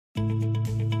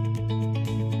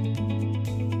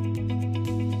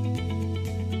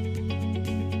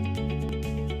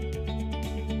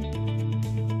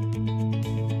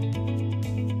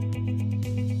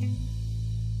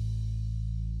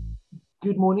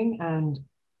Good morning, and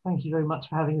thank you very much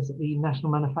for having us at the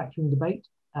National Manufacturing Debate.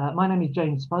 My name is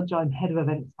James Fudge. I'm Head of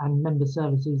Events and Member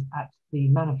Services at the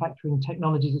Manufacturing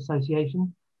Technologies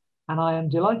Association, and I am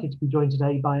delighted to be joined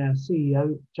today by our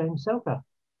CEO, James Selka.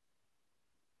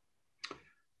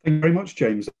 Thank you very much,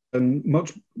 James. And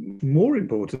much more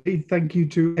importantly, thank you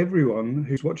to everyone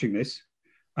who's watching this.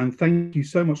 And thank you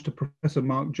so much to Professor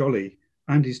Mark Jolly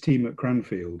and his team at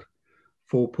Cranfield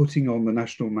for putting on the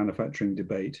National Manufacturing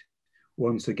Debate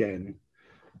once again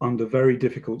under very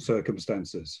difficult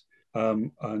circumstances.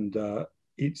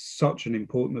 It's such an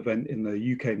important event in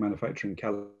the UK manufacturing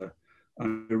calendar.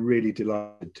 And we're really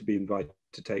delighted to be invited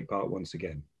to take part once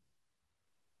again.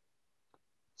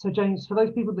 So James, for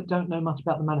those people that don't know much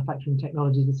about the Manufacturing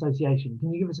Technologies Association,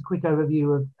 can you give us a quick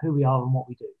overview of who we are and what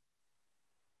we do?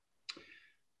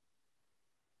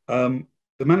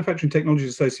 The Manufacturing Technologies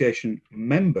Association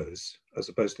members, as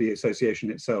opposed to the association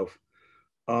itself,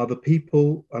 are the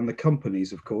people and the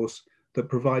companies, of course, that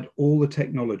provide all the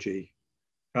technology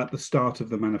at the start of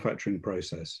the manufacturing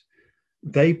process.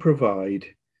 They provide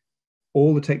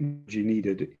all the technology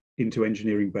needed into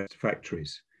engineering-based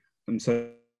factories. And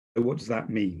so what does that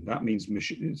mean? That means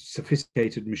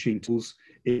sophisticated machine tools,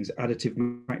 it means additive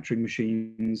manufacturing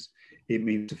machines, it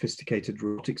means sophisticated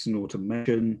robotics and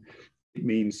automation, it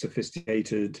means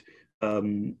sophisticated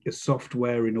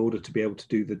software in order to be able to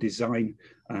do the design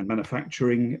and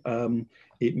manufacturing.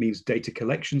 It means data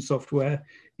collection software.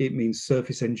 It means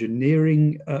surface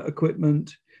engineering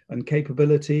equipment and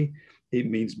capability. It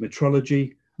means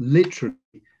metrology, literally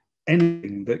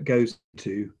anything that goes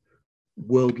to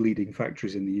world-leading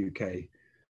factories in the UK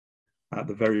at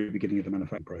the very beginning of the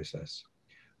manufacturing process.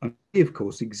 And we, of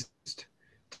course, exist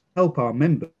to help our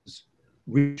members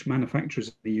reach manufacturers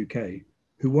in the UK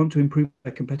who want to improve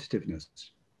their competitiveness.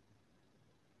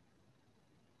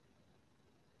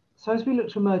 So as we look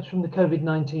to emerge from the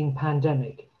COVID-19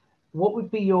 pandemic, what would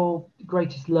be your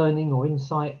greatest learning or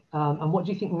insight, and what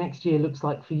do you think next year looks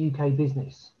like for UK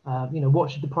business? What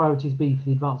should the priorities be for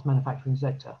the advanced manufacturing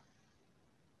sector?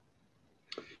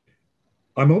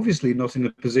 I'm obviously not in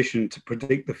a position to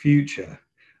predict the future.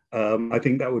 I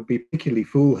think that would be particularly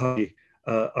foolhardy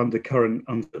under current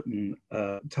uncertain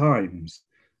times.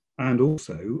 And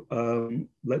also,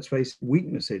 let's face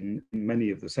weakness in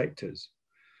many of the sectors.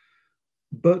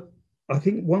 But I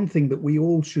think one thing that we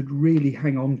all should really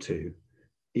hang on to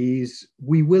is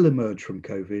we will emerge from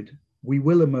COVID, we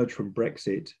will emerge from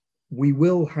Brexit, we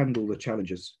will handle the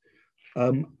challenges.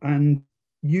 And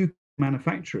UK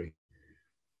manufacturing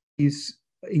is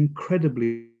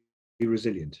incredibly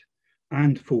resilient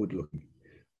and forward-looking.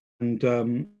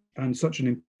 And such an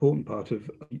important part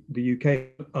of the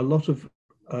UK. A lot of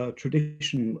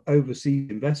traditional overseas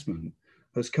investment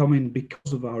has come in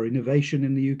because of our innovation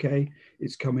in the UK.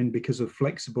 It's come in because of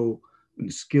flexible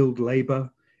and skilled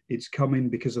labour. It's come in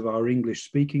because of our English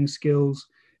speaking skills.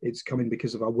 It's come in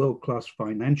because of our world-class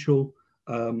financial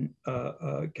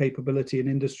capability in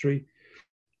industry.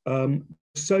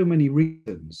 So many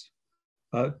reasons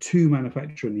to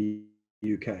manufacture in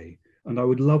the UK. And I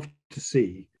would love to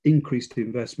see increased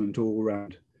investment all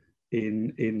around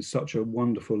in such a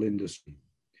wonderful industry.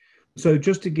 So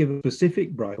just to give a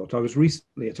specific bright spot, I was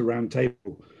recently at a round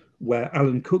table where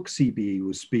Alan Cook CBE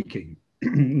was speaking.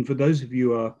 And for those of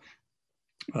you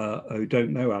who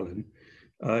don't know Alan,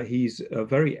 he's a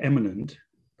very eminent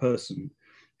person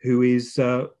who is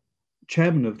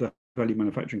chairman of the Value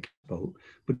Manufacturing Council,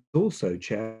 but also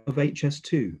chair of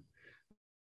HS2.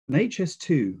 And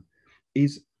HS2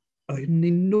 is an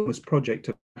enormous project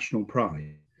of national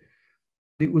pride.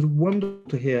 It was wonderful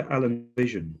to hear Alan's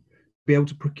vision be able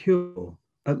to procure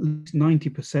at least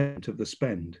 90% of the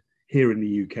spend here in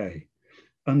the UK.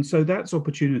 And so that's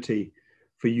opportunity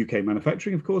for UK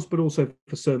manufacturing, of course, but also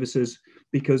for services,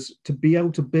 because to be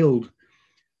able to build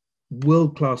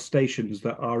world-class stations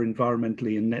that are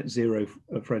environmentally and net zero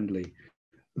friendly,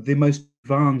 the most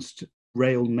advanced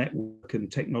rail network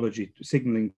and technology,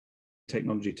 signaling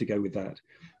technology to go with that.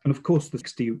 And of course, the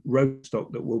 60 road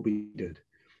stock that will be needed.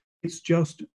 It's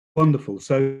just wonderful.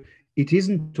 So it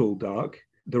isn't all dark.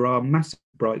 There are massive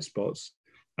bright spots.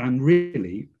 And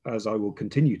really, as I will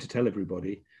continue to tell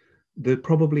everybody, there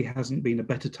probably hasn't been a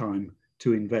better time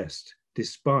to invest,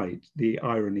 despite the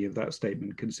irony of that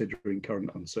statement, considering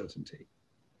current uncertainty.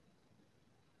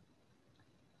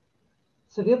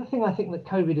 So the other thing I think that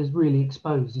COVID has really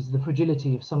exposed is the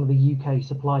fragility of some of the UK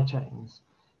supply chains.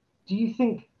 Do you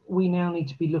think we now need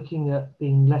to be looking at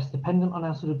being less dependent on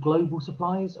our sort of global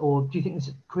supplies, or do you think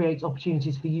this creates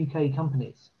opportunities for UK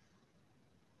companies?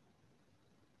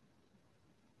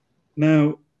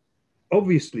 Now,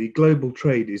 obviously, global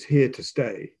trade is here to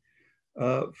stay.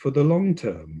 for the long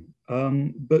term.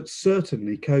 But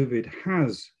certainly, COVID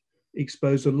has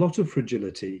exposed a lot of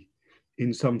fragility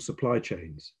in some supply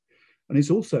chains. And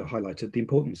it's also highlighted the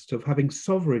importance of having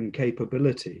sovereign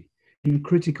capability in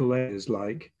critical areas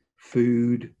like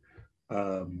food,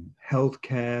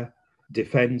 healthcare,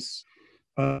 defense.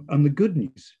 And the good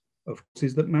news, of course,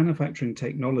 is that manufacturing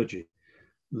technology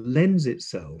lends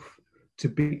itself to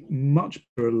be much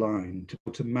better aligned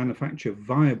to manufacture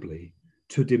viably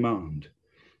to demand,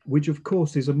 which of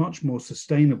course is a much more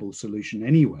sustainable solution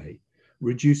anyway,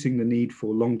 reducing the need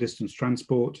for long distance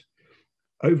transport,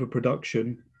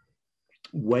 overproduction,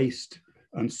 waste,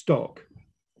 and stock.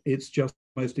 It's just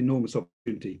the most enormous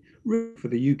opportunity for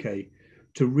the UK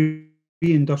to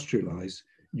re-industrialize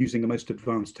using the most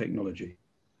advanced technology.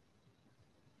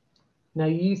 Now,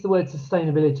 you use the word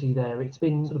sustainability there. It's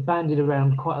been sort of bandied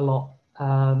around quite a lot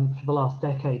for the last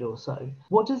decade or so.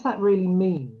 What does that really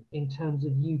mean in terms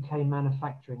of UK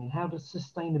manufacturing, and how does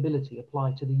sustainability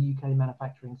apply to the UK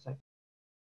manufacturing sector?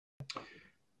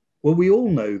 Well, we all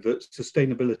know that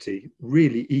sustainability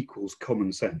really equals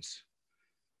common sense.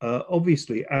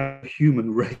 Obviously, as a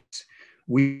human race,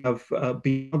 we have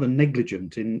been rather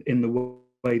negligent in the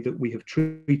way that we have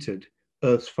treated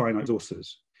Earth's finite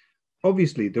resources.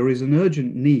 Obviously, there is an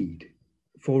urgent need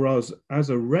for us as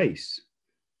a race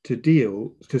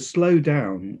to slow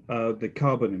down the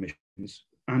carbon emissions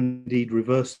and indeed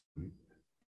reverse them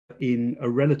in a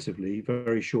relatively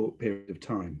very short period of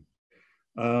time.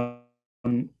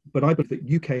 But I believe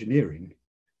that UK engineering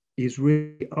is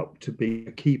really up to be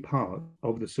a key part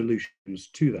of the solutions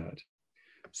to that.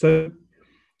 So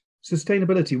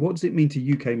sustainability, what does it mean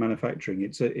to UK manufacturing?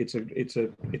 It's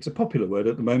a popular word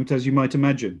at the moment, as you might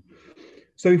imagine.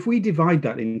 So if we divide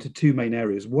that into two main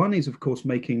areas, one is of course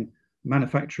making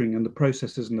manufacturing and the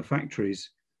processes and the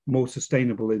factories more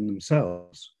sustainable in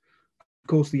themselves. Of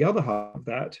course, the other half of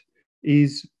that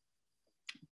is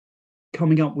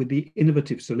coming up with the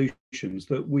innovative solutions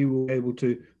that we will be able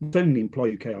to not only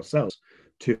employ UK ourselves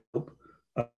to help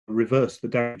reverse the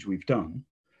damage we've done,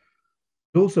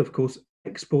 but also, of course,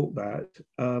 export that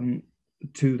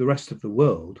to the rest of the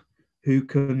world, who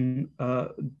can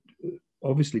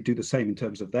obviously do the same in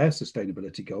terms of their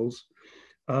sustainability goals,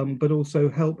 but also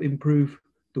help improve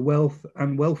the wealth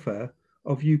and welfare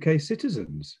of UK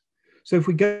citizens. So if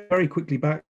we go very quickly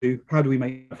back to how do we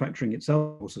make manufacturing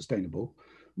itself more sustainable,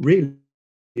 really,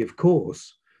 of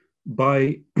course,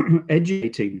 by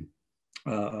educating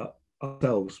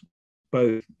ourselves,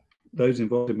 both those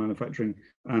involved in manufacturing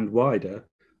and wider,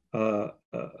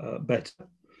 better.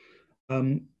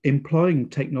 Employing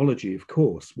technology, of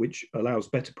course, which allows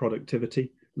better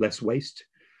productivity, less waste,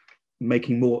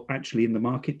 making more actually in the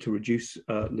market to reduce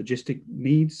logistic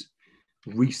needs,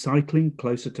 recycling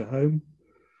closer to home,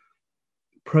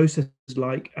 processes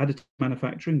like additive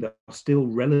manufacturing that are still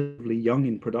relatively young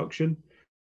in production.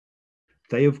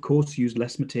 They, of course, use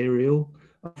less material,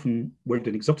 often we're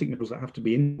in exotic metals that have to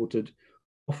be imported,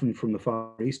 often from the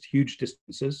Far East, huge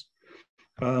distances.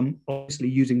 Obviously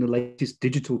using the latest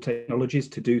digital technologies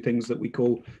to do things that we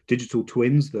call digital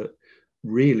twins, that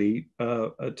really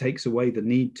takes away the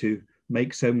need to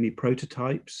make so many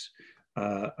prototypes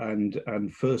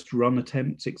and first run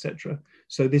attempts, etc.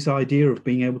 So this idea of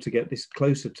being able to get this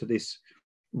closer to this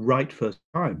right first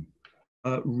time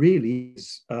really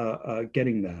is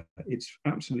getting there. It's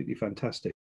absolutely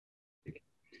fantastic.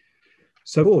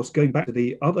 So of course, going back to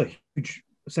the other huge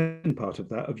second part of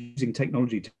that, of using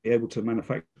technology to be able to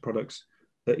manufacture products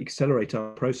that accelerate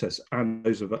our process and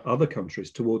those of other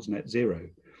countries towards net zero.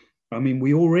 I mean,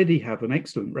 we already have an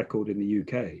excellent record in the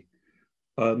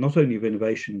UK, not only of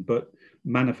innovation, but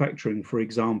manufacturing, for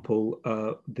example,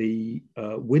 the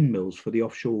windmills for the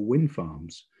offshore wind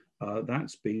farms.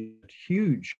 That's been a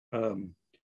huge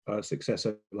success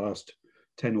over the last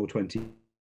 10 or 20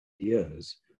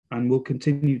 years and will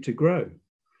continue to grow.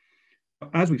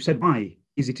 As we've said, why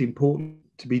is it important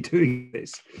to be doing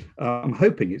this? I'm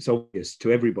hoping it's obvious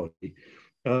to everybody,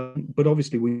 but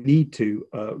obviously we need to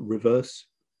reverse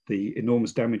the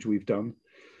enormous damage we've done.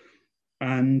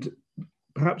 And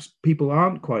perhaps people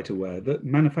aren't quite aware that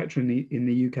manufacturing in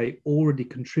the UK already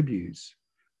contributes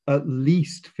at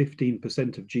least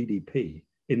 15% of GDP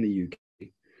in the UK.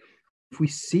 If we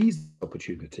seize the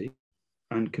opportunity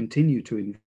and continue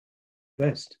to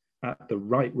invest at the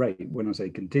right rate, when I say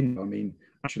continue, I mean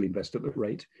actually invest at the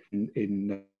rate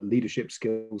in leadership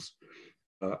skills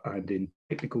and in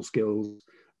technical skills,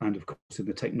 and of course in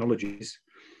the technologies,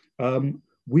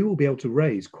 we will be able to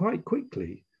raise quite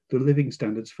quickly the living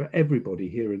standards for everybody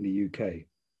here in the UK.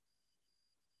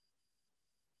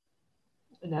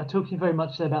 Now, talking very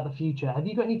much about the future, have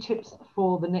you got any tips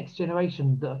for the next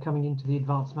generation that are coming into the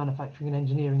advanced manufacturing and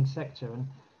engineering sector, and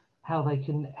how they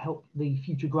can help the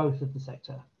future growth of the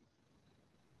sector?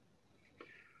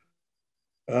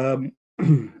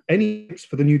 Any tips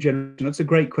for the new generation? That's a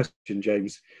great question,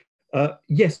 James.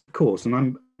 Yes, of course. And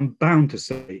I'm bound to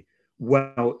say,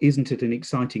 well, isn't it an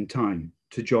exciting time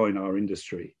to join our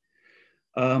industry?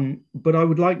 But I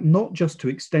would like not just to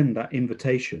extend that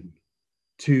invitation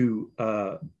to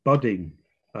budding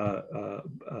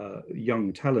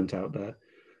young talent out there,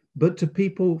 but to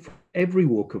people from every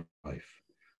walk of life.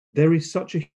 There is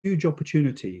such a huge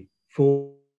opportunity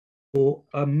for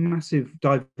a massive,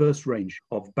 diverse range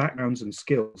of backgrounds and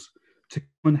skills to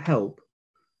come and help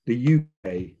the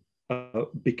UK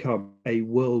become a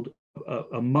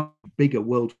much bigger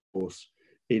world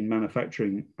in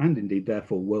manufacturing and indeed,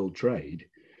 therefore, world trade.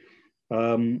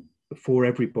 For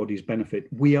everybody's benefit.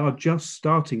 We are just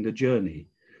starting the journey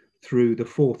through the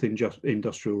fourth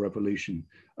industrial revolution,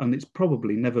 and it's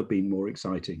probably never been more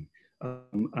exciting.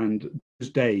 And those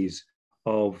days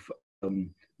of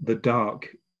the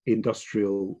dark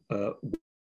industrial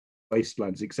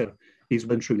wastelands, etc., is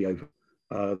when truly over.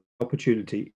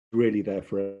 Opportunity is really there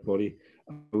for everybody.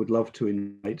 I would love to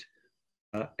invite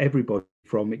everybody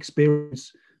from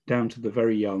experience down to the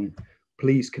very young.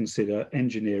 Please consider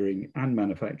engineering and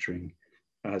manufacturing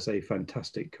as a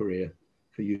fantastic career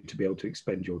for you to be able to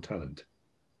expend your talent.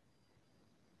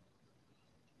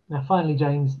 Now, finally,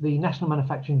 James, the National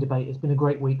Manufacturing Debate has been a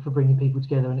great week for bringing people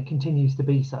together, and it continues to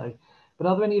be so. But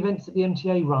are there any events that the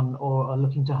MTA run or are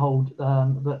looking to hold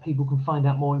that people can find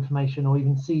out more information or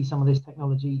even see some of this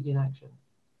technology in action?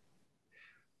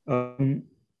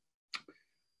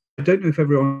 I don't know if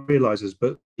everyone realizes,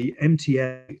 but the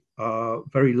MTA are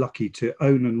very lucky to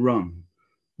own and run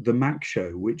the MAC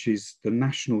show, which is the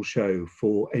national show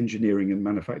for engineering and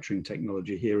manufacturing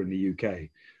technology here in the UK.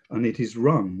 And it is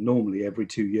run normally every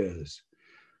 2 years.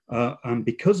 And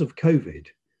because of COVID,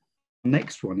 the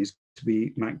next one is to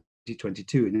be MAC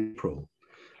 2022 in April.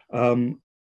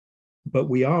 But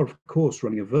we are, of course,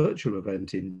 running a virtual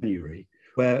event in January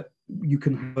where you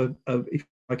can have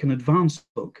like an advanced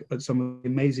look at some of the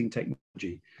amazing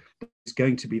technology that is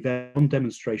going to be there on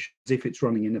demonstration as if it's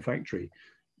running in a factory.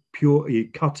 Pure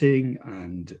cutting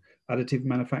and additive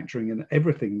manufacturing and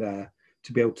everything there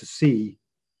to be able to see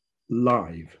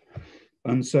live.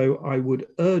 And so I would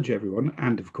urge everyone,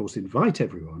 and of course invite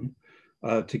everyone,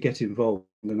 to get involved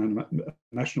in the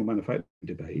national manufacturing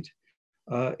debate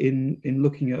in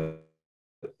looking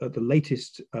at the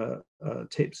latest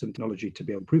tips and technology to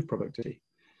be able to improve productivity.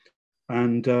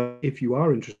 And if you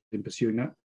are interested in pursuing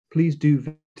that, please do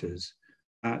visit us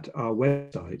at our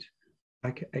website,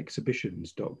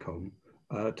 exhibitions.com,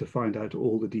 to find out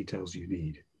all the details you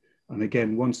need. And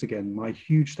again, once again, my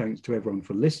huge thanks to everyone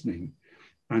for listening,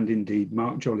 and indeed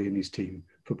Mark Jolly and his team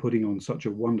for putting on such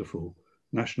a wonderful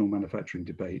national manufacturing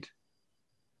debate.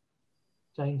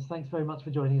 James, thanks very much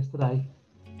for joining us today.